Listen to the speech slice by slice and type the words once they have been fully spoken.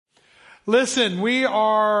Listen, we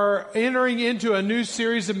are entering into a new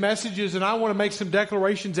series of messages, and I want to make some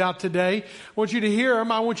declarations out today. I want you to hear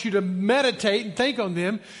them. I want you to meditate and think on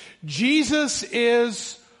them. Jesus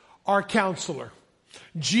is our counselor.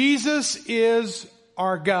 Jesus is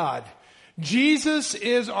our God. Jesus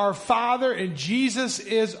is our Father, and Jesus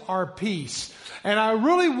is our peace. And I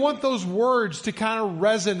really want those words to kind of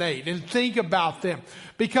resonate and think about them,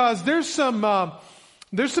 because there's some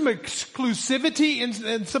exclusivity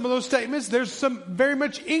in some of those statements. There's some very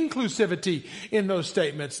much inclusivity in those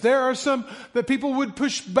statements. There are some that people would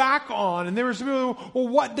push back on, and there are some people, well,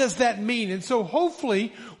 what does that mean? And so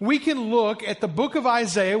hopefully we can look at the book of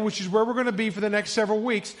Isaiah, which is where we're going to be for the next several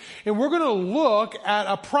weeks, and we're going to look at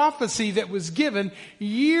a prophecy that was given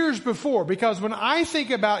years before. Because when I think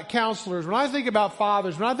about counselors, when I think about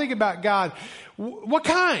fathers, when I think about God, what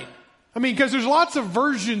kind? I mean, because there's lots of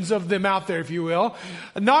versions of them out there, if you will.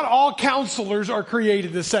 Not all counselors are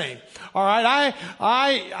created the same. All right.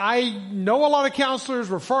 I know a lot of counselors,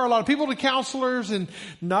 refer a lot of people to counselors, and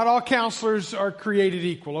not all counselors are created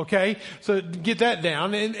equal. Okay. So get that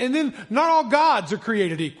down. And then not all gods are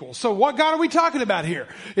created equal. So what God are we talking about here?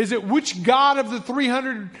 Is it which God of the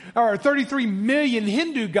 33 million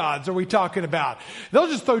Hindu gods are we talking about? They'll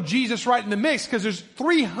just throw Jesus right in the mix, because there's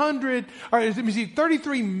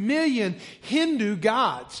 33 million Hindu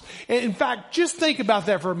gods. And in fact, just think about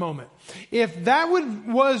that for a moment. If that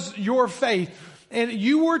was your faith, and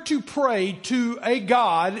you were to pray to a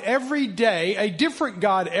God every day, a different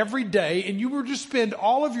God every day, and you were to spend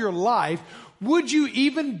all of your life, would you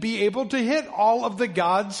even be able to hit all of the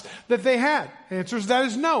gods that they had? The answer to that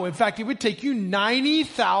is no. In fact, it would take you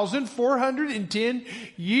 90,410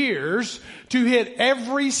 years to hit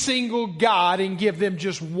every single god and give them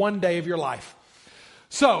just one day of your life.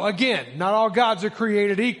 So again, not all gods are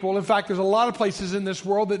created equal. In fact, there's a lot of places in this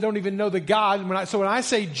world that don't even know the God. So when I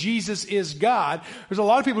say Jesus is God, there's a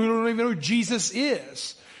lot of people who don't even know who Jesus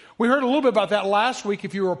is. We heard a little bit about that last week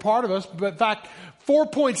if you were a part of us. But in fact,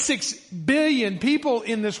 4.6 billion people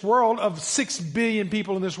in this world, of 6 billion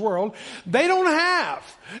people in this world, they don't have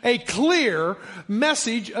a clear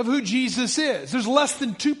message of who Jesus is. There's less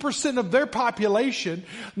than 2% of their population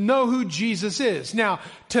know who Jesus is. Now,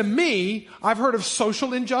 to me, I've heard of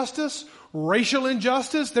social injustice, racial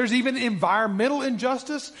injustice. There's even environmental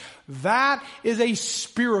injustice. That is a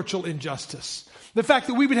spiritual injustice. The fact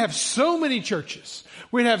that we would have so many churches,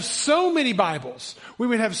 we'd have so many Bibles, we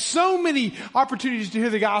would have so many opportunities to hear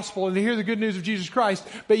the gospel and to hear the good news of Jesus Christ,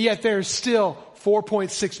 but yet there's still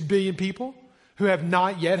 4.6 billion people who have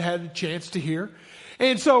not yet had a chance to hear.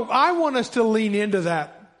 And so I want us to lean into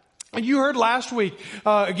that. And you heard last week,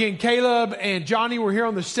 again, Caleb and Johnny were here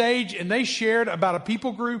on the stage, and they shared about a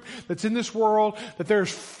people group that's in this world, that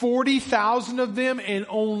there's 40,000 of them and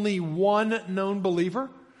only one known believer.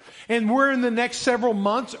 And we're in the next several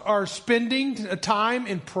months are spending a time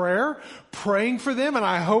in prayer, praying for them. And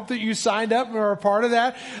I hope that you signed up and are a part of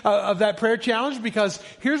that prayer challenge, because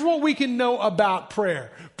here's what we can know about prayer.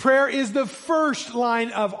 Prayer is the first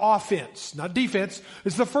line of offense, not defense.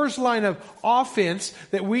 It's the first line of offense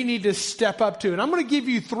that we need to step up to. And I'm going to give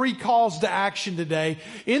you 3 calls to action today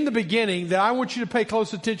in the beginning that I want you to pay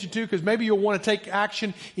close attention to, because maybe you'll want to take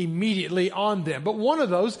action immediately on them. But one of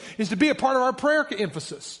those is to be a part of our prayer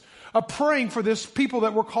emphasis. Of praying for this people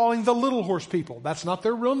that we're calling the little horse people. That's not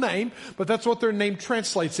their real name, but that's what their name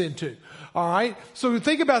translates into. All right? So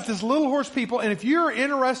think about this little horse people, and if you're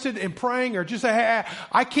interested in praying, or just say, hey,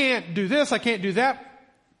 I can't do this, I can't do that,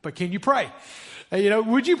 but can you pray?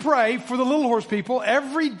 Would you pray for the little horse people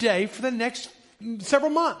every day for the next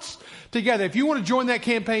several months together? If you want to join that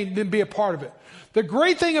campaign, then be a part of it. The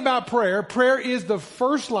great thing about prayer is the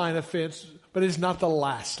first line of defense, but it's not the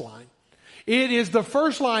last line. It is the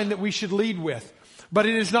first line that we should lead with, but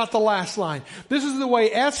it is not the last line. This is the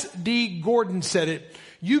way S.D. Gordon said it.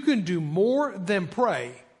 You can do more than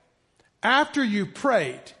pray after you've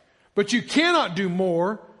prayed, but you cannot do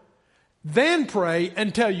more than pray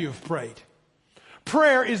until you've prayed.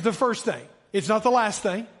 Prayer is the first thing. It's not the last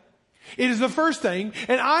thing. It is the first thing,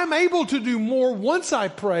 and I'm able to do more once I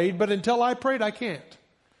prayed, but until I prayed, I can't.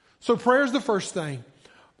 So prayer is the first thing.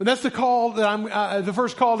 But that's the call that the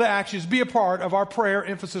first call to action is be a part of our prayer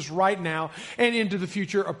emphasis right now and into the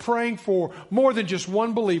future of praying for more than just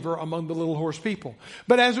one believer among the little horse people.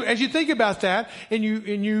 But as you think about that and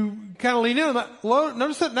you kind of lean in on that,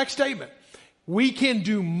 notice that next statement. We can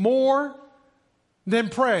do more than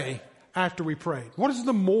pray after we prayed. What is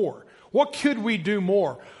the more? What could we do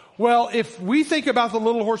more? Well, if we think about the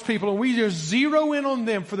little horse people and we just zero in on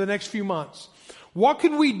them for the next few months, What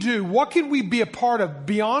can we do? What can we be a part of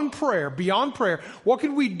beyond prayer? Beyond prayer, what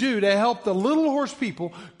can we do to help the little horse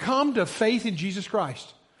people come to faith in Jesus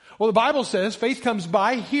Christ? Well, the Bible says faith comes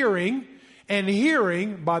by hearing, and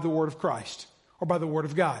hearing by the word of Christ, or by the word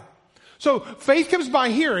of God. So faith comes by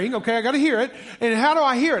hearing. Okay, I got to hear it. And how do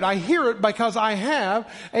I hear it? I hear it because I have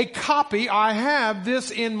a copy. I have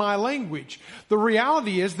this in my language. The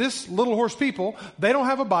reality is this little horse people, they don't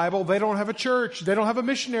have a Bible. They don't have a church. They don't have a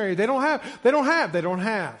missionary. They don't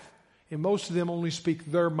have. And most of them only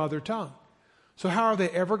speak their mother tongue. So how are they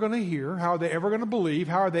ever going to hear? How are they ever going to believe?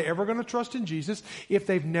 How are they ever going to trust in Jesus if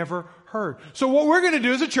they've never heard? So what we're going to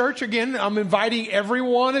do as a church, again, I'm inviting every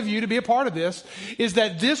one of you to be a part of this, is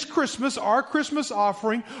that this Christmas, our Christmas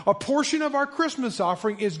offering, a portion of our Christmas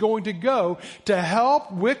offering is going to go to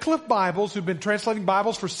help Wycliffe Bibles, who've been translating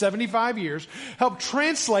Bibles for 75 years, help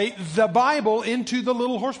translate the Bible into the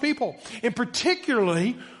little horse people. And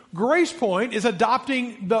particularly, Grace Point is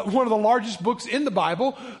adopting one of the largest books in the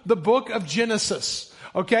Bible, the book of Genesis.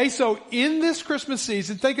 Okay, so in this Christmas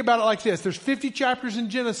season, think about it like this. There's 50 chapters in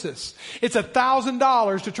Genesis. It's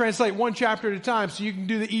 $1,000 to translate one chapter at a time, so you can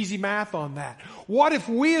do the easy math on that. What if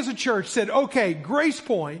we as a church said, okay, Grace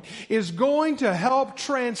Point is going to help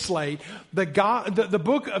translate the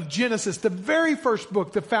book of Genesis, the very first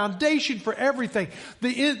book, the foundation for everything,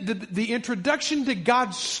 the introduction to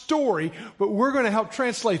God's story, but we're going to help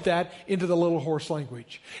translate that into the little horse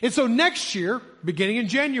language. And so next year, beginning in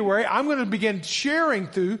January, I'm going to begin sharing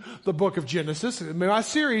through the book of Genesis. My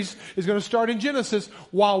series is going to start in Genesis.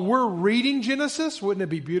 While we're reading Genesis, wouldn't it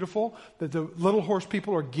be beautiful that the little horse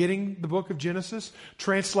people are getting the book of Genesis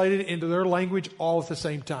translated into their language all at the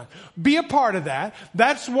same time? Be a part of that.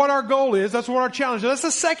 That's what our goal is. That's what our challenge is. That's the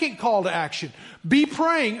second call to action. Be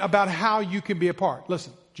praying about how you can be a part.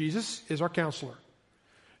 Listen, Jesus is our counselor.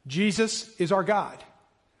 Jesus is our God.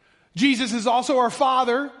 Jesus is also our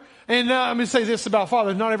Father. And I'm going to say this about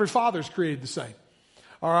fathers. Not every father is created the same.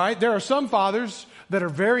 All right? There are some fathers that are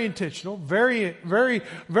very intentional, very, very,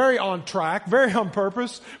 very on track, very on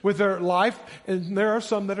purpose with their life. And there are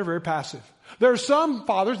some that are very passive. There are some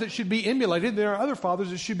fathers that should be emulated. There are other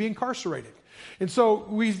fathers that should be incarcerated. And so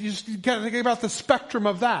we just kind of think about the spectrum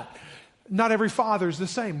of that. Not every father is the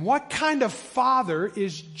same. What kind of father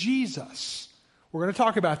is Jesus? We're going to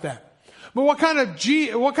talk about that. But what kind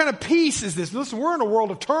of peace is this? Listen, we're in a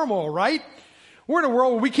world of turmoil, right? We're in a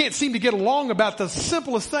world where we can't seem to get along about the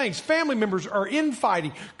simplest things. Family members are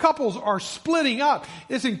infighting. Couples are splitting up.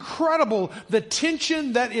 It's incredible the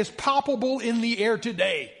tension that is palpable in the air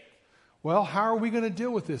today. Well, how are we going to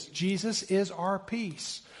deal with this? Jesus is our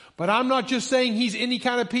peace. But I'm not just saying He's any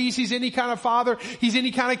kind of peace, He's any kind of Father, He's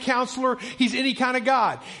any kind of counselor, He's any kind of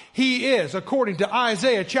God. He is, according to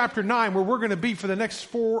Isaiah chapter 9, where we're going to be for the next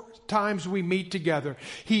 4 times we meet together,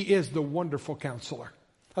 He is the wonderful counselor.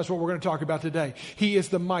 That's what we're going to talk about today. He is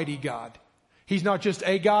the mighty God. He's not just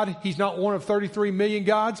a God. He's not one of 33 million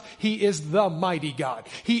gods. He is the mighty God.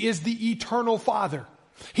 He is the eternal Father.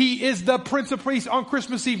 He is the Prince of Peace. On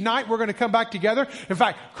Christmas Eve night, we're going to come back together. In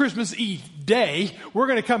fact, Christmas Eve day, we're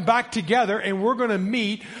going to come back together and we're going to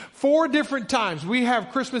meet 4 different times. We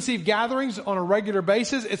have Christmas Eve gatherings on a regular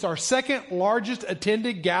basis. It's our second largest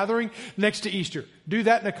attended gathering next to Easter. Do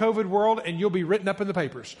that in a COVID world and you'll be written up in the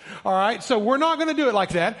papers. All right. So we're not going to do it like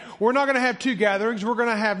that. We're not going to have 2 gatherings. We're going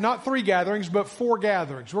to have not 3 gatherings, but 4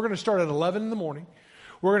 gatherings. We're going to start at 11 in the morning.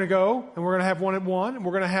 We're going to go and we're going to have one at 1 and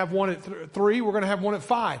we're going to have one at 3. We're going to have one at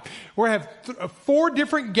 5. We're going to have 4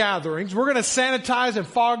 different gatherings. We're going to sanitize and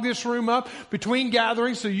fog this room up between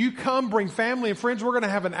gatherings. So you come, bring family and friends. We're going to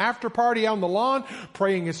have an after party out on the lawn,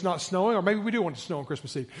 praying it's not snowing, or maybe we do want it to snow on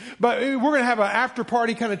Christmas Eve. But we're going to have an after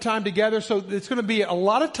party kind of time together. So it's going to be a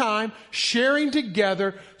lot of time sharing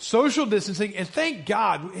together, social distancing, and thank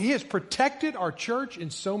God He has protected our church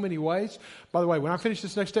in so many ways. By the way, when I finish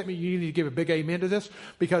this next statement, you need to give a big amen to this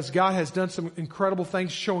because God has done some incredible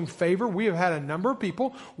things showing favor. We have had a number of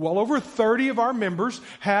people, well over 30 of our members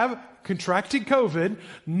have contracted COVID.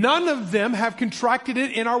 None of them have contracted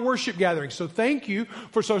it in our worship gatherings. So thank you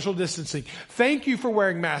for social distancing. Thank you for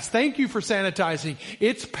wearing masks. Thank you for sanitizing.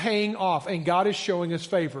 It's paying off and God is showing us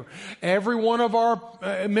favor. Every one of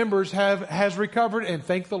our members has recovered and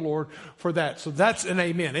thank the Lord for that. So that's an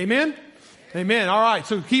amen. Amen? Amen. All right.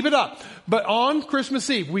 So keep it up. But on Christmas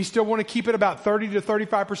Eve, we still want to keep it about 30 to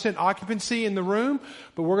 35% occupancy in the room,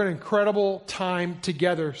 but we're going to incredible time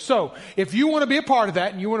together. So if you want to be a part of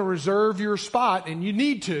that and you want to reserve your spot, and you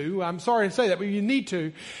need to, I'm sorry to say that, but you need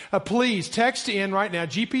to, please text in right now,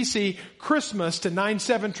 GPC Christmas to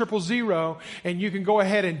 97000, and you can go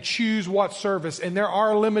ahead and choose what service. And there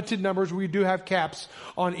are limited numbers. We do have caps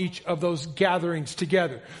on each of those gatherings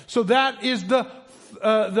together. So that is the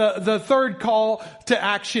the third call to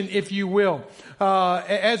action, if you will.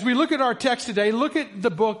 As we look at our text today, look at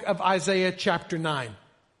the book of Isaiah chapter 9.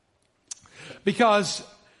 Because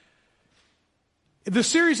the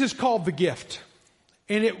series is called The Gift.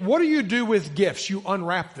 And what do you do with gifts? You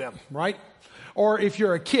unwrap them, right? Or if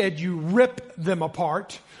you're a kid, you rip them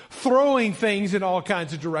apart, throwing things in all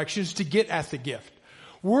kinds of directions to get at the gift.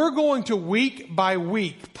 We're going to week by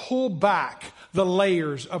week pull back the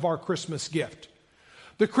layers of our Christmas gift.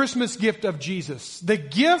 The Christmas gift of Jesus. The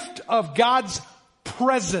gift of God's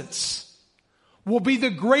presence will be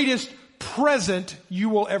the greatest present you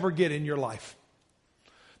will ever get in your life.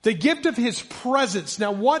 The gift of His presence.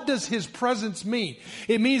 Now, what does His presence mean?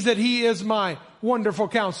 It means that He is my wonderful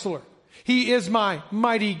counselor. He is my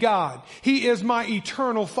mighty God. He is my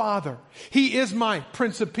eternal Father. He is my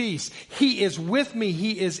Prince of Peace. He is with me.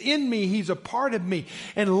 He is in me. He's a part of me.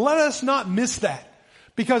 And let us not miss that.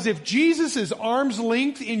 Because if Jesus is arm's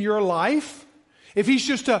length in your life, if He's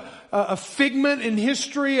just a figment in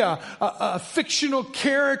history, a fictional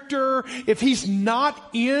character, if He's not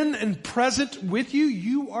in and present with you,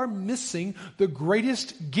 you are missing the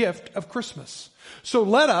greatest gift of Christmas. So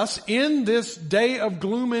let us, in this day of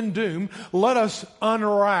gloom and doom, let us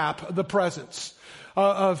unwrap the presence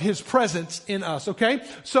of His presence in us, okay?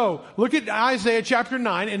 So look at Isaiah chapter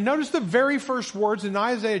 9 and notice the very first words in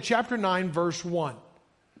Isaiah chapter 9 verse 1.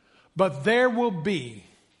 But there will be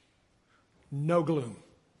no gloom.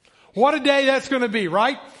 What a day that's going to be,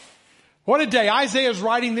 right? What a day. Isaiah's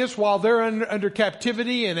writing this while they're under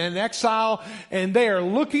captivity and in exile, and they are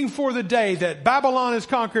looking for the day that Babylon is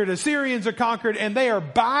conquered, Assyrians are conquered, and they are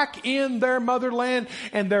back in their motherland,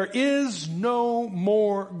 and there is no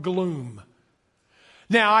more gloom.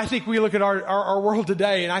 Now, I think we look at our world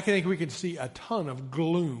today, and I think we can see a ton of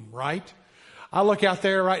gloom, right? I look out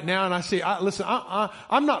there right now and I see, listen,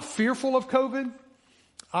 I'm not fearful of COVID.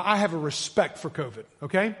 I have a respect for COVID,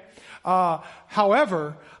 okay?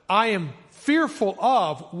 However, I am fearful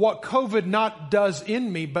of what COVID not does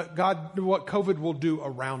in me, but what COVID will do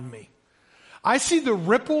around me. I see the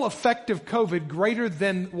ripple effect of COVID greater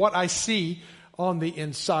than what I see on the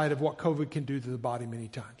inside of what COVID can do to the body many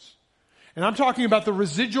times. And I'm talking about the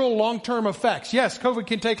residual long-term effects. Yes, COVID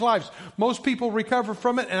can take lives. Most people recover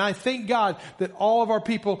from it, and I thank God that all of our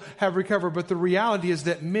people have recovered. But the reality is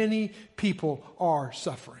that many people are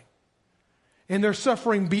suffering. And they're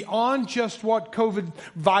suffering beyond just what COVID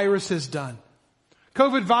virus has done.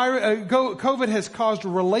 COVID has caused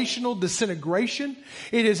relational disintegration.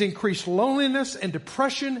 It has increased loneliness and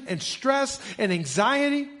depression and stress and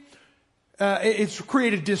anxiety. It's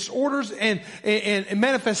created disorders and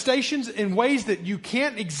manifestations in ways that you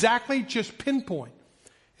can't exactly just pinpoint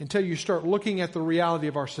until you start looking at the reality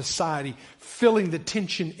of our society, feeling the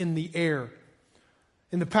tension in the air.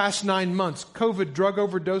 In the past 9 months, COVID drug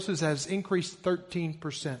overdoses has increased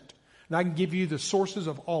 13%. And I can give you the sources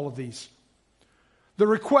of all of these. The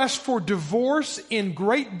request for divorce in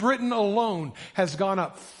Great Britain alone has gone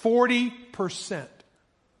up 40%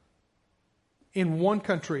 in one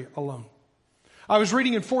country alone. I was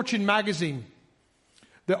reading in Fortune magazine,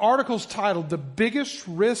 the article's titled, "The Biggest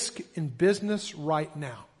Risk in Business Right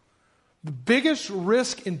Now." The biggest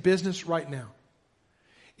risk in business right now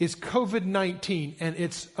is COVID-19 and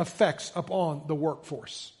its effects upon the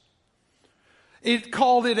workforce. It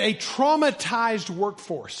called it a traumatized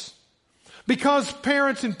workforce. Because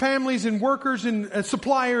parents and families and workers and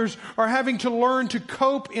suppliers are having to learn to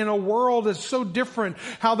cope in a world that's so different,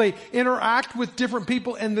 how they interact with different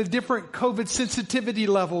people and the different COVID sensitivity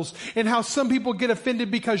levels, and how some people get offended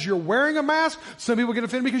because you're wearing a mask, some people get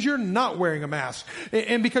offended because you're not wearing a mask,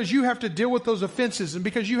 and because you have to deal with those offenses, and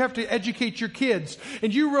because you have to educate your kids.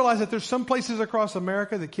 And you realize that there's some places across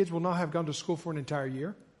America that kids will not have gone to school for an entire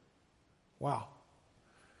year? Wow.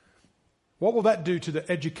 What will that do to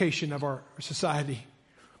the education of our society?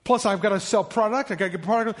 Plus, I've got to sell product. I've got to get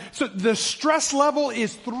product. So the stress level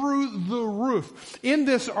is through the roof. In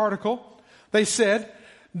this article, they said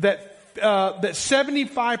that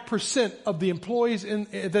 75% of the employees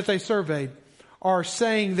that they surveyed are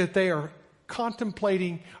saying that they are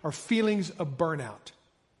contemplating or feelings of burnout.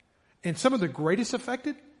 And some of the greatest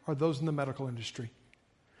affected are those in the medical industry.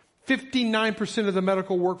 59% of the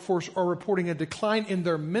medical workforce are reporting a decline in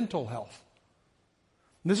their mental health.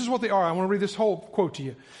 And this is what they are. I want to read this whole quote to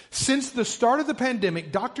you. Since the start of the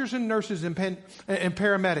pandemic, doctors and nurses and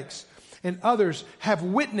paramedics and others have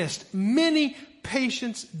witnessed many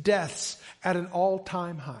patients' deaths at an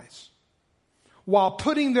all-time highs, while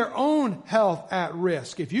putting their own health at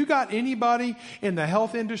risk. If you got anybody in the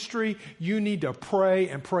health industry, you need to pray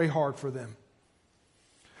and pray hard for them.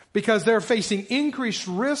 because they're facing increased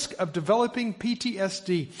risk of developing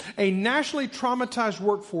PTSD. A nationally traumatized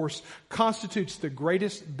workforce constitutes the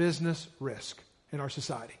greatest business risk in our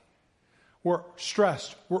society. We're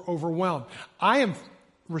stressed. We're overwhelmed. I am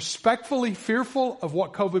respectfully fearful of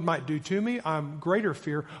what COVID might do to me. I'm greater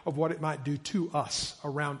fear of what it might do to us,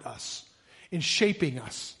 around us, in shaping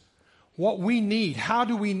us. What we need. How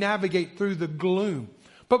do we navigate through the gloom?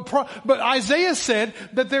 But Isaiah said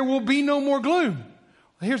that there will be no more gloom.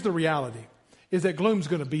 Here's the reality, is that gloom's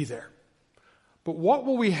going to be there. But what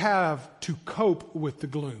will we have to cope with the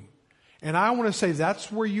gloom? And I want to say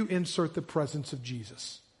that's where you insert the presence of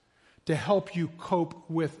Jesus to help you cope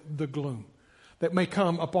with the gloom that may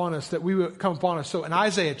come upon us, that we will come upon us. So in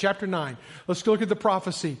Isaiah chapter 9, let's look at the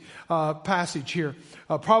prophecy passage here.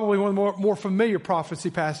 Probably one of the more familiar prophecy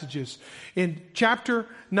passages. In chapter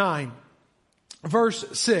 9, verse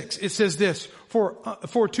 6, it says this,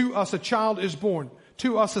 For to us a child is born,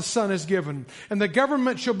 to us a son is given, and the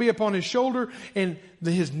government shall be upon his shoulder, and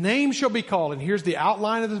his name shall be called. And here's the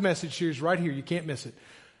outline of the message series right here. You can't miss it.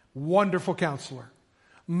 Wonderful Counselor,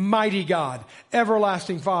 Mighty God,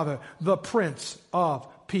 Everlasting Father, the Prince of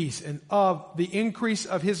Peace. And of the increase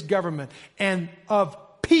of his government and of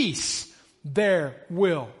peace there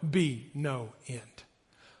will be no end.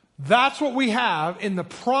 That's what we have in the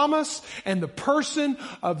promise and the person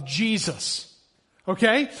of Jesus.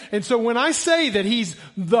 Okay? And so when I say that he's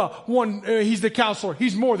the one, he's the counselor,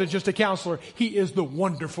 he's more than just a counselor. He is the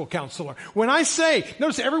wonderful counselor. When I say,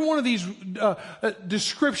 notice every one of these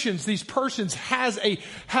descriptions, these persons has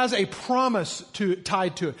a promise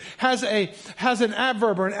tied to it, has an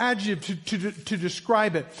adverb or an adjective to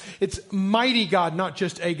describe it. It's mighty God, not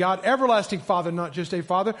just a God, everlasting Father, not just a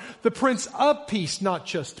Father, the Prince of Peace, not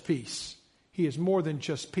just peace. He is more than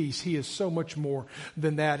just peace. He is so much more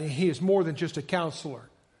than that. And he is more than just a counselor.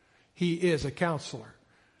 He is a counselor.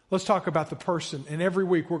 Let's talk about the person. And every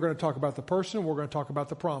week we're going to talk about the person. We're going to talk about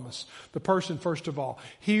the promise. The person, first of all.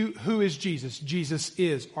 Who is Jesus? Jesus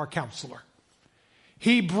is our counselor.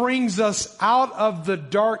 He brings us out of the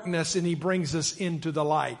darkness and he brings us into the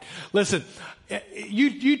light. Listen,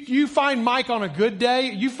 you find Mike on a good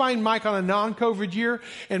day, you find Mike on a non-COVID year,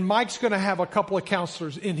 and Mike's going to have a couple of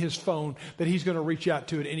counselors in his phone that he's going to reach out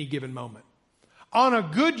to at any given moment. On a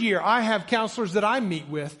good year, I have counselors that I meet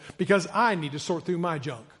with because I need to sort through my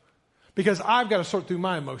junk. Because I've got to sort through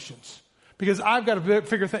my emotions. Because I've got to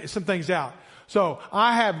figure some things out. So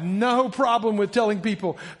I have no problem with telling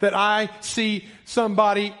people that I see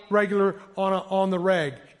somebody regular on the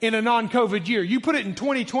reg in a non-COVID year. You put it in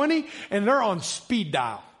 2020 and they're on speed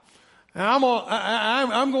dial. And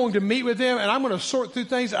I'm going to meet with them and I'm going to sort through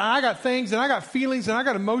things. And I got things and I got feelings and I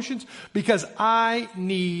got emotions because I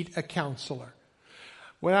need a counselor.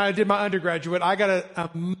 When I did my undergraduate, I got a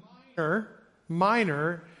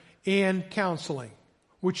minor in counseling,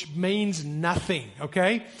 which means nothing,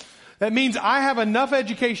 okay? That means I have enough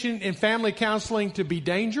education in family counseling to be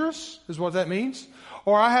dangerous, is what that means.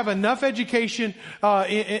 Or I have enough education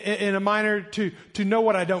in a minor to know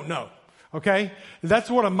what I don't know. Okay? That's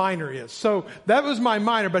what a minor is. So that was my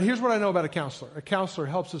minor, but here's what I know about a counselor. A counselor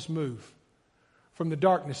helps us move from the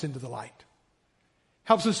darkness into the light.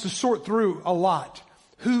 Helps us to sort through a lot.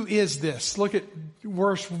 Who is this? Look at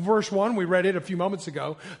verse 1. We read it a few moments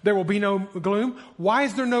ago. There will be no gloom. Why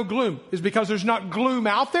is there no gloom? Is because there's not gloom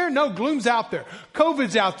out there? No, gloom's out there.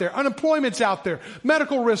 COVID's out there. Unemployment's out there.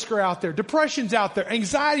 Medical risks are out there. Depression's out there.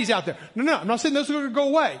 Anxiety's out there. No, I'm not saying those are going to go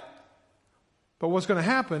away. But what's going to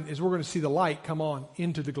happen is we're going to see the light come on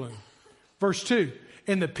into the gloom. Verse 2.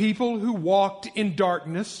 And the people who walked in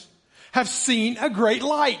darkness have seen a great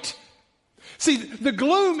light. See, the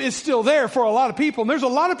gloom is still there for a lot of people. And there's a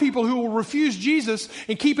lot of people who will refuse Jesus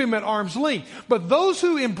and keep him at arm's length. But those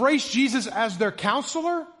who embrace Jesus as their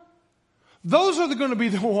counselor, those are going to be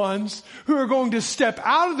the ones who are going to step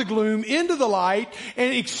out of the gloom into the light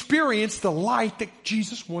and experience the light that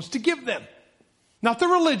Jesus wants to give them. Not the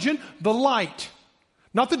religion, the light.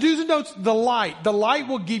 Not the do's and don'ts, the light. The light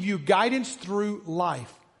will give you guidance through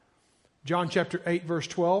life. John chapter 8 verse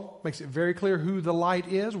 12 makes it very clear who the light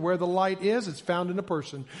is, where the light is. It's found in a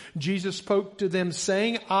person. Jesus spoke to them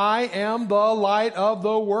saying, I am the light of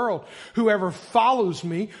the world. Whoever follows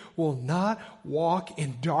me will not walk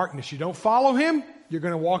in darkness. You don't follow him, you're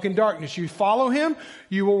going to walk in darkness. You follow him,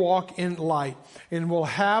 you will walk in light and will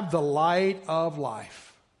have the light of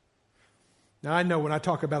life. Now I know when I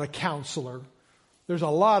talk about a counselor, there's a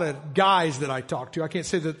lot of guys that I talk to. I can't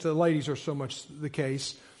say that the ladies are so much the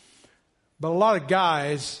case. But a lot of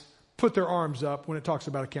guys put their arms up when it talks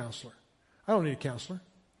about a counselor. I don't need a counselor.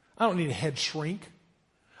 I don't need a head shrink.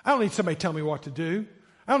 I don't need somebody to tell me what to do.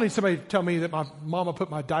 I don't need somebody to tell me that my mama put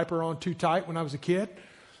my diaper on too tight when I was a kid,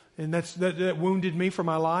 and that wounded me for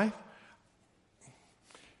my life.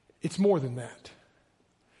 It's more than that.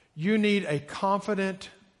 You need a confident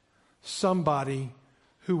somebody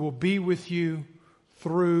who will be with you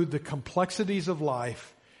through the complexities of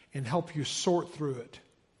life and help you sort through it.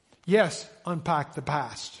 Yes, unpack the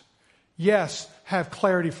past. Yes, have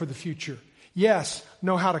clarity for the future. Yes,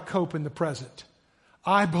 know how to cope in the present.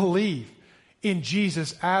 I believe in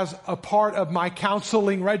Jesus as a part of my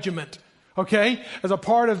counseling regiment. Okay? As a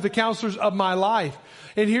part of the counselors of my life.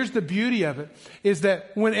 And here's the beauty of it, is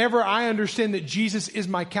that whenever I understand that Jesus is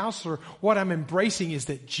my counselor, what I'm embracing is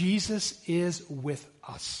that Jesus is with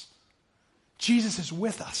us. Jesus is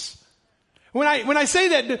with us. When I say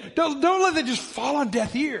that, don't let that just fall on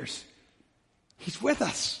deaf ears. He's with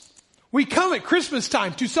us. We come at Christmas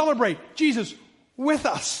time to celebrate Jesus with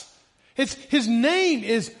us. His name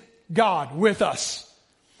is God with us.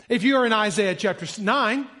 If you are in Isaiah chapter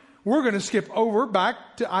 9, we're going to skip over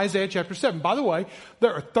back to Isaiah chapter 7. By the way,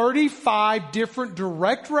 there are 35 different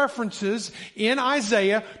direct references in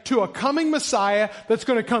Isaiah to a coming Messiah that's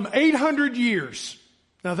going to come 800 years.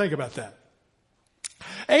 Now think about that.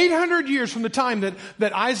 800 years from the time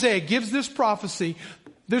that Isaiah gives this prophecy,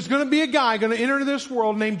 there's going to be a guy going to enter into this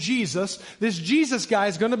world named Jesus. This Jesus guy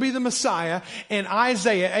is going to be the Messiah. And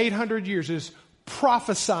Isaiah, 800 years, is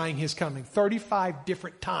prophesying his coming 35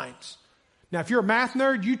 different times. Now, if you're a math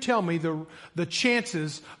nerd, you tell me the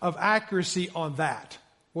chances of accuracy on that.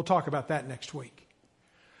 We'll talk about that next week.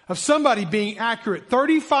 Of somebody being accurate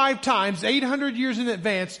 35 times, 800 years in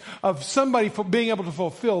advance, of somebody being able to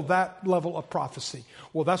fulfill that level of prophecy.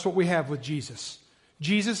 Well, that's what we have with Jesus.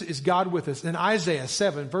 Jesus is God with us. In Isaiah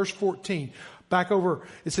 7, verse 14, back over,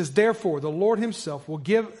 it says, "Therefore, the Lord himself will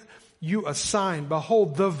give you a sign.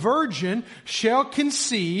 Behold, the virgin shall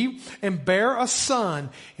conceive and bear a son,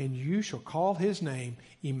 and you shall call his name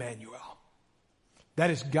Emmanuel." That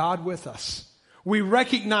is God with us. We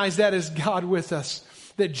recognize that as God with us,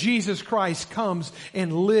 that Jesus Christ comes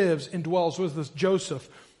and lives and dwells with us. Joseph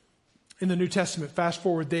in the New Testament, fast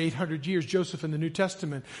forward the 800 years, Joseph in the New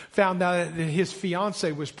Testament found out that his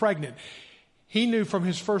fiancée was pregnant. He knew from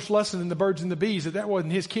his first lesson in the birds and the bees that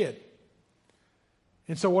wasn't his kid.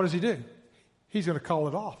 And so what does he do? He's going to call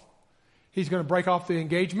it off. He's going to break off the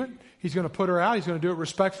engagement. He's going to put her out. He's going to do it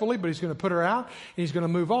respectfully, but he's going to put her out and he's going to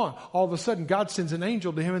move on. All of a sudden, God sends an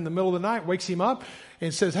angel to him in the middle of the night, wakes him up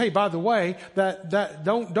and says, "Hey, by the way,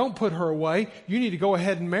 don't put her away. You need to go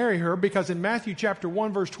ahead and marry her," because in Matthew chapter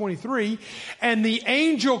 1, verse 23, and the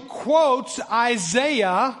angel quotes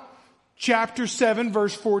Isaiah chapter 7,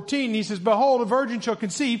 verse 14. He says, "Behold, a virgin shall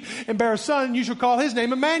conceive and bear a son, and you shall call his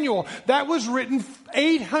name Emmanuel." That was written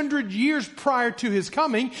 800 years prior to his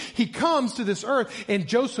coming. He comes to this earth, and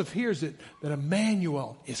Joseph hears it, that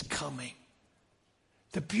Emmanuel is coming.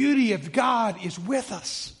 The beauty of God is with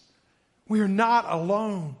us. We are not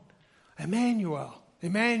alone. Emmanuel,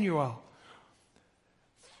 Emmanuel.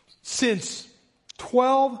 Since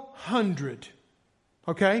 1200,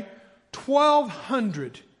 okay?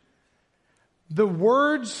 1200. The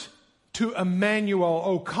words to Emmanuel,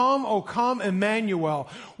 O come, Emmanuel,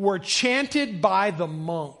 were chanted by the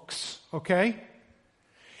monks, okay?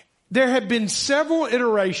 There have been several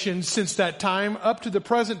iterations since that time up to the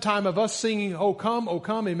present time of us singing, O come,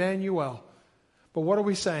 Emmanuel. But what are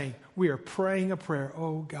we saying? We are praying a prayer,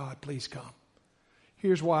 "Oh God, please come."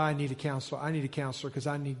 Here's why I need a counselor. I need a counselor because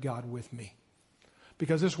I need God with me.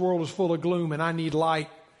 Because this world is full of gloom and I need light,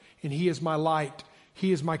 and He is my light.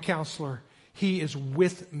 He is my counselor. He is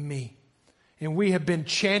with me. And we have been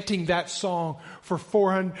chanting that song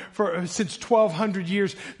since 1200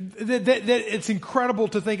 years. It's incredible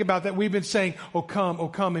to think about that. We've been saying, O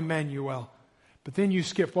come, Emmanuel. But then you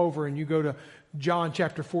skip over and you go to John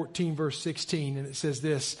chapter 14, verse 16, and it says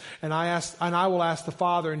this, and I will ask the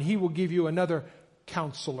Father, and He will give you another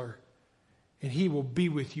counselor, and He will be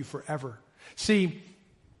with you forever. See,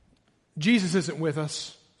 Jesus isn't with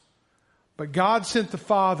us. But God sent the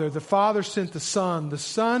Father sent the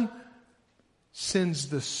Son sends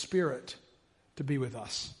the Spirit to be with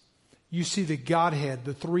us. You see the Godhead,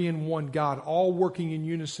 the three-in-one God, all working in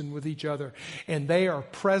unison with each other. And they are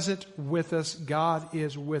present with us. God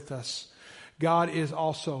is with us. God is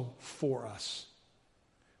also for us.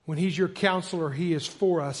 When He's your counselor, He is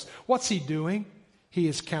for us. What's He doing? He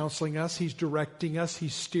is counseling us. He's directing us.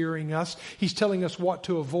 He's steering us. He's telling us what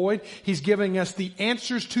to avoid. He's giving us the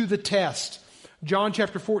answers to the test. John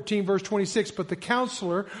chapter 14, verse 26, "But the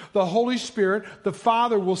counselor, the Holy Spirit, the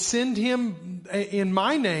Father will send Him in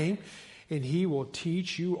my name, and He will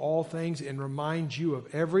teach you all things and remind you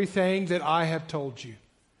of everything that I have told you."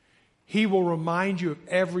 He will remind you of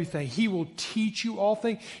everything. He will teach you all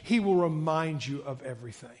things. He will remind you of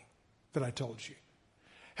everything that I told you.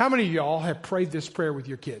 How many of y'all have prayed this prayer with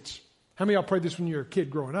your kids? How many of y'all prayed this when you were a kid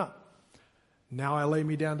growing up? Now I lay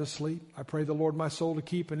me down to sleep. I pray the Lord my soul to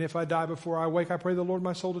keep. And if I die before I wake, I pray the Lord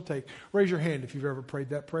my soul to take. Raise your hand if you've ever prayed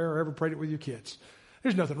that prayer or ever prayed it with your kids.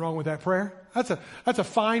 There's nothing wrong with that prayer. That's a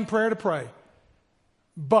fine prayer to pray.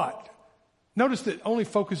 But notice that it only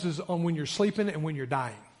focuses on when you're sleeping and when you're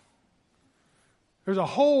dying. There's a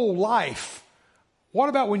whole life. What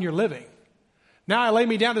about when you're living? Now I lay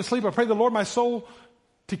me down to sleep. I pray the Lord my soul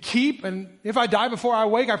to keep. And if I die before I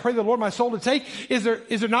wake, I pray the Lord my soul to take. Is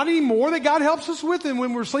there not any more that God helps us with than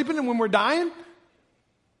when we're sleeping and when we're dying?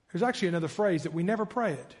 There's actually another phrase that we never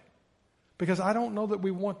pray it because I don't know that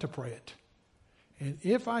we want to pray it. And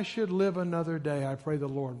if I should live another day, I pray the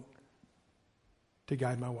Lord to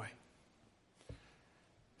guide my way.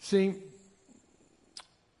 See,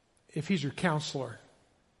 if He's your counselor,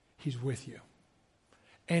 He's with you.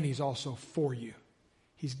 And He's also for you.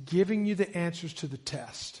 He's giving you the answers to the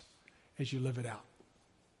test as you live it out.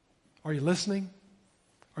 Are you listening?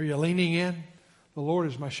 Are you leaning in? The Lord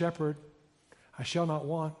is my shepherd. I shall not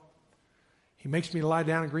want. He makes me lie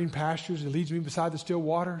down in green pastures. He leads me beside the still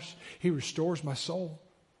waters. He restores my soul.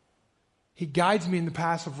 He guides me in the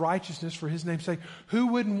paths of righteousness for His name's sake. Who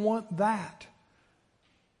wouldn't want that?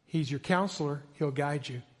 He's your counselor. He'll guide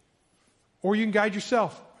you. Or you can guide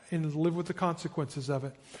yourself and live with the consequences of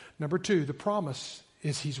it. Number 2, the promise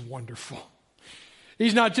is He's wonderful.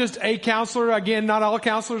 He's not just a counselor. Again, not all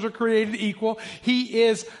counselors are created equal. He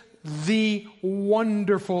is the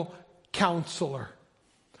wonderful counselor.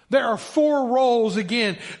 There are 4 roles,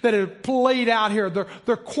 again, that are played out here.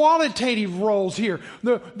 They're qualitative roles here.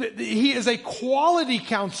 He is a quality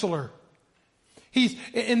counselor. He's,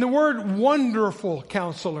 in the word wonderful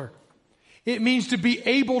counselor, it means to be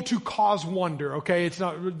able to cause wonder, okay? It's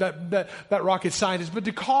not that rocket scientist, but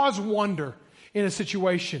to cause wonder in a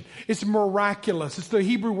situation. It's miraculous. It's the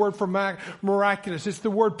Hebrew word for miraculous. It's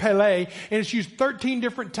the word pele, and it's used 13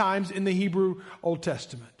 different times in the Hebrew Old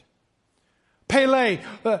Testament. Pele,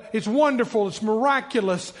 it's wonderful, it's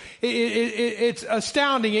miraculous, it's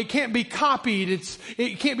astounding, it can't be copied,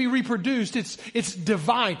 it can't be reproduced, it's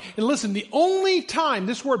divine. And listen, the only time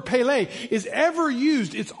this word Pele is ever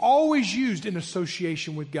used, it's always used in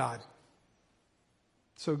association with God.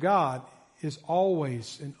 So God is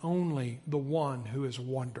always and only the one who is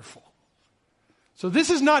wonderful. So this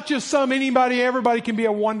is not just everybody can be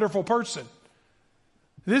a wonderful person.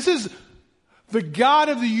 This is the God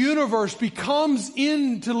of the universe becomes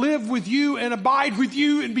in to live with you and abide with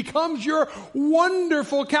you and becomes your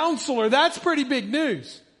wonderful counselor. That's pretty big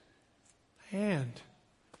news. And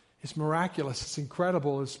it's miraculous. It's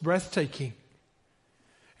incredible. It's breathtaking.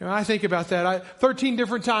 And when I think about that, 13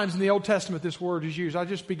 different times in the Old Testament this word is used. I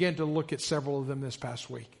just began to look at several of them this past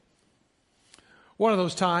week. One of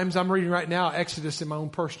those times, I'm reading right now Exodus in my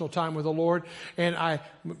own personal time with the Lord, and I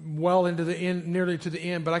well into the end, nearly to the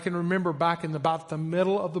end, but I can remember back in about the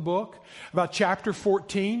middle of the book, about chapter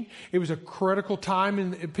 14, it was a critical time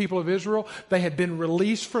in the people of Israel. They had been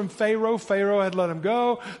released from Pharaoh. Pharaoh had let them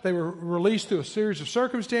go. They were released through a series of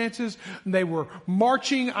circumstances. And they were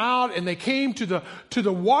marching out, and they came to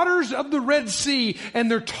the waters of the Red Sea,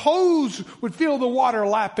 and their toes would feel the water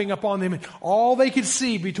lapping upon them, and all they could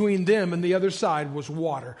see between them and the other side was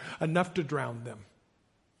water, enough to drown them.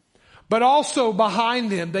 But also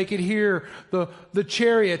behind them, they could hear the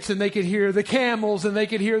chariots, and they could hear the camels, and they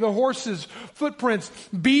could hear the horses' footprints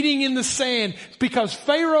beating in the sand, because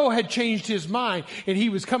Pharaoh had changed his mind, and he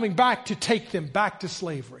was coming back to take them back to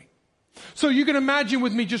slavery. So you can imagine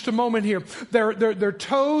with me just a moment here, their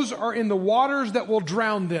toes are in the waters that will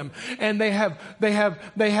drown them, and they have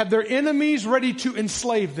their enemies ready to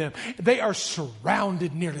enslave them. They are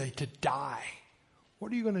surrounded nearly to die.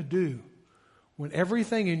 What are you going to do when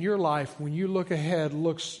everything in your life, when you look ahead,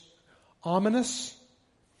 looks ominous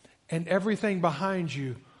and everything behind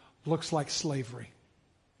you looks like slavery?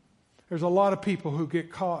 There's a lot of people who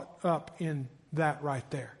get caught up in that right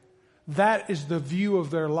there. That is the view of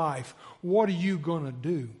their life. What are you going to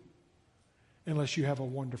do unless you have a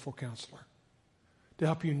wonderful counselor to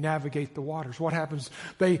help you navigate the waters? What happens?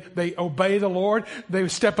 They obey the Lord. They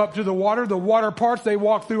step up to the water parts, they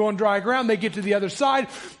walk through on dry ground, they get to the other side.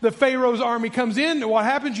 The Pharaoh's army comes in, and what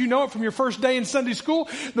happens? You know it from your first day in Sunday school.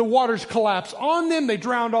 The waters collapse on them, they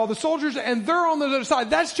drowned all the soldiers, and they're on the other side.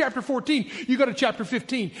 That's chapter 14. You go to chapter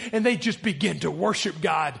 15, and they just begin to worship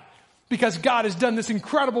God because God has done this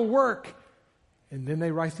incredible work. And then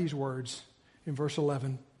they write these words in verse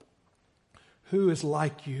 11. Who is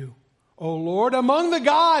like you, O Lord, among the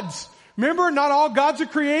gods? Remember, not all gods are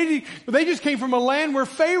created. They just came from a land where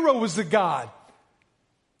Pharaoh was the god.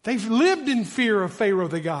 They've lived in fear of Pharaoh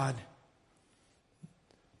the god.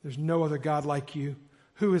 There's no other God like you.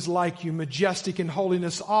 Who is like you, majestic in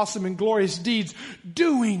holiness, awesome in glorious deeds,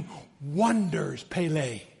 doing wonders,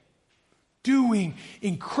 Pele. Doing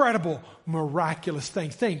incredible, miraculous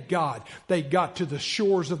things. Thank God they got to the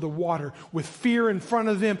shores of the water with fear in front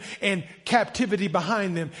of them and captivity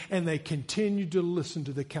behind them, and they continued to listen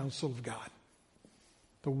to the counsel of God.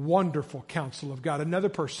 The wonderful counsel of God. Another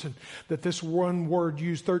person that this one word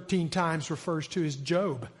used 13 times refers to is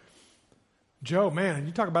Job. Job, man,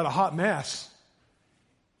 you talk about a hot mess.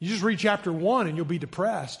 You just read chapter 1 and you'll be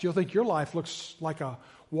depressed. You'll think your life looks like a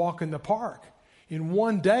walk in the park. In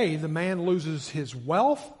one day, the man loses his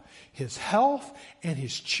wealth, his health, and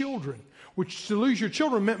his children. Which to lose your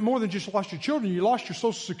children meant more than just lost your children. You lost your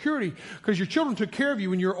Social Security because your children took care of you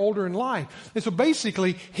when you were older in life. And so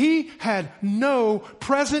basically, he had no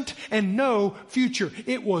present and no future.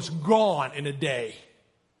 It was gone in a day.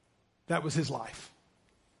 That was his life.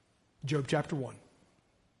 Job chapter 1.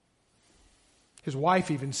 His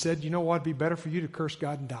wife even said, you know what, it'd be better for you to curse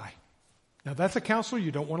God and die. Now that's a counselor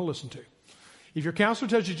you don't want to listen to. If your counselor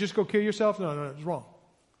tells you just go kill yourself, no, it's wrong.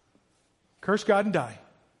 Curse God and die.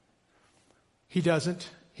 He doesn't.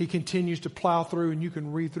 He continues to plow through, and you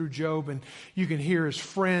can read through Job and you can hear his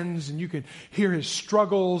friends and you can hear his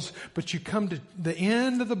struggles, but you come to the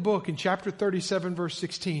end of the book in chapter 37 verse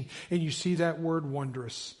 16 and you see that word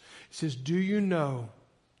wondrous. It says, do you know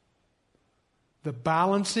the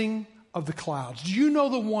balancing of the clouds? Do you know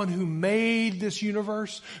the one who made this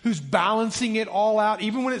universe, who's balancing it all out,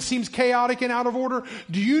 even when it seems chaotic and out of order?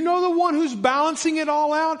 Do you know the one who's balancing it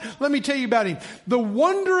all out? Let me tell you about him. The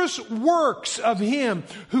wondrous works of him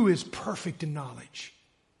who is perfect in knowledge.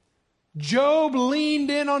 Job leaned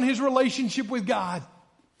in on his relationship with God.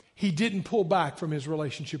 He didn't pull back from his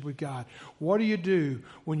relationship with God. What do you do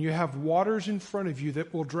when you have waters in front of you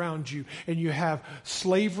that will drown you and you have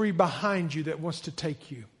slavery behind you that wants to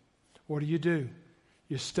take you? What do?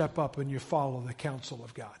 You step up and you follow the counsel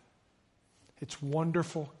of God. It's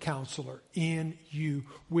wonderful counselor in you,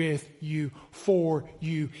 with you, for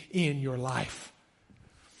you, in your life.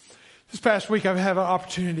 This past week I've had an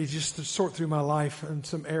opportunity just to sort through my life in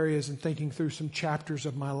some areas and thinking through some chapters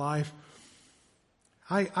of my life.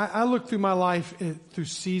 I look through my life through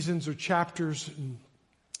seasons or chapters. And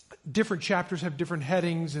different chapters have different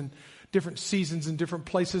headings and different seasons and different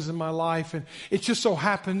places in my life. And it just so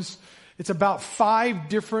happens it's about 5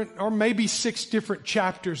 different or maybe 6 different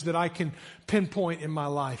chapters that I can pinpoint in my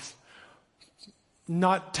life.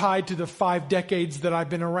 Not tied to the 5 decades that I've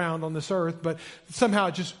been around on this earth, but somehow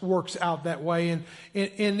it just works out that way. And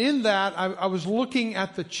in that, I was looking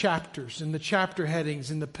at the chapters and the chapter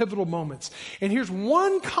headings and the pivotal moments. And here's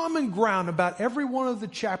one common ground about every one of the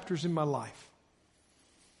chapters in my life.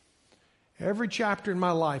 Every chapter in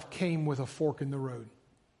my life came with a fork in the road,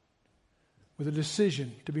 with a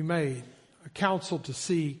decision to be made, a counsel to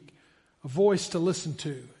seek, a voice to listen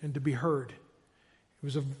to and to be heard. It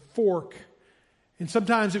was a fork. And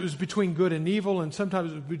sometimes it was between good and evil, and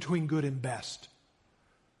sometimes it was between good and best.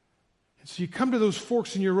 And so you come to those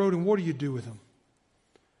forks in your road, and what do you do with them?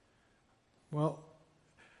 Well,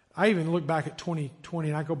 I even look back at 2020,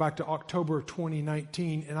 and I go back to October of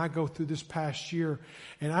 2019, and I go through this past year,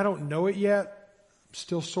 and I don't know it yet. I'm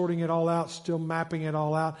still sorting it all out, still mapping it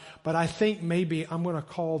all out. But I think maybe I'm going to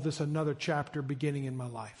call this another chapter beginning in my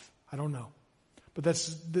life. I don't know. But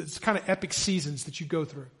that's kind of epic seasons that you go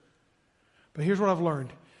through. But here's what I've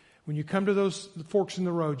learned. When you come to those forks in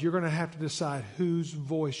the road, you're going to have to decide whose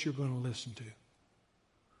voice you're going to listen to,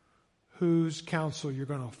 whose counsel you're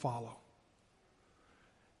going to follow.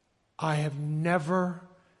 I have never,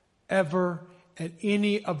 ever, at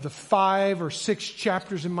any of the 5 or 6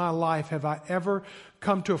 chapters in my life, have I ever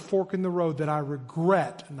come to a fork in the road that I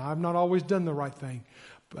regret, and I've not always done the right thing,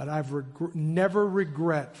 but I've never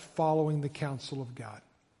regret following the counsel of God.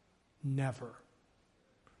 Never.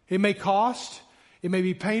 It may cost, it may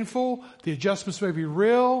be painful, the adjustments may be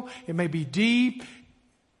real, it may be deep,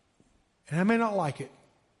 and I may not like it,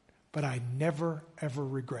 but I never, ever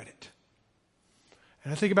regret it.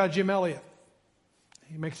 And I think about Jim Elliot.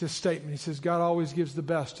 He makes this statement. He says, God always gives the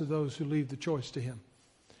best to those who leave the choice to Him.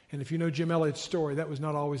 And if you know Jim Elliot's story, that was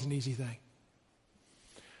not always an easy thing.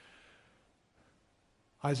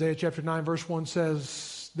 Isaiah chapter 9 verse 1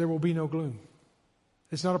 says, there will be no gloom.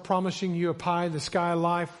 It's not a promising you a pie in the sky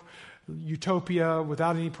life, utopia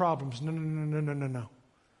without any problems. No.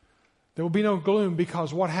 There will be no gloom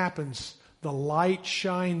because what happens? The light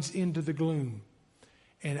shines into the gloom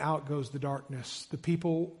and out goes the darkness. The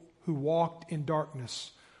people who walked in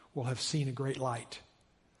darkness will have seen a great light.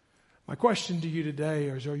 My question to you today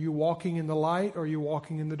is, are you walking in the light or are you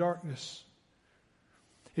walking in the darkness?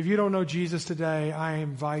 If you don't know Jesus today, I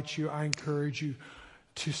invite you, I encourage you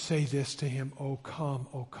to say this to him. Oh come,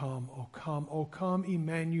 oh come, oh come, oh come,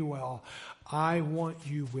 Emmanuel. I want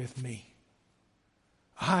you with me.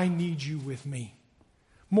 I need you with me.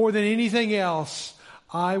 More than anything else,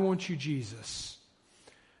 I want you, Jesus.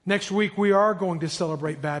 Next week, we are going to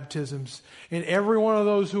celebrate baptisms. And every one of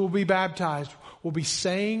those who will be baptized will be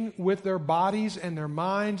saying with their bodies and their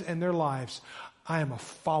minds and their lives, I am a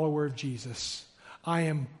follower of Jesus. I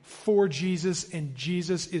am for Jesus and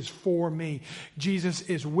Jesus is for me. Jesus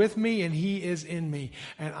is with me and he is in me.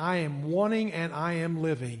 And I am wanting and I am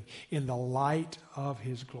living in the light of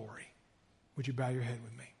his glory. Would you bow your head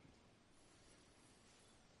with me?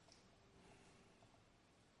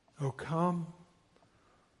 Oh come,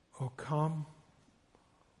 oh come,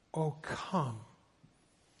 oh come,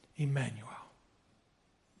 Emmanuel.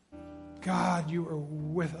 God, you are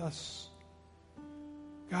with us.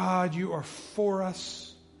 God, you are for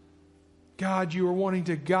us. God, you are wanting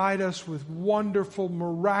to guide us with wonderful,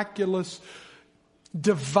 miraculous,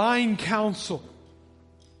 divine counsel.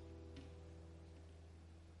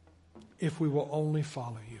 If we will only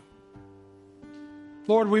follow you.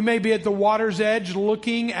 Lord, we may be at the water's edge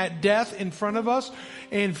looking at death in front of us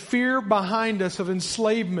and fear behind us of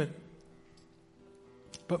enslavement.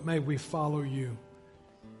 But may we follow you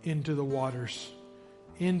into the waters,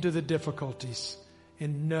 into the difficulties,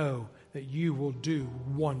 and know that you will do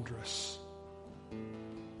wondrous.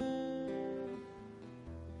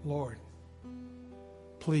 Lord,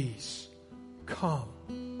 please come,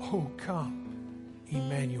 oh come,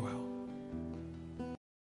 Emmanuel.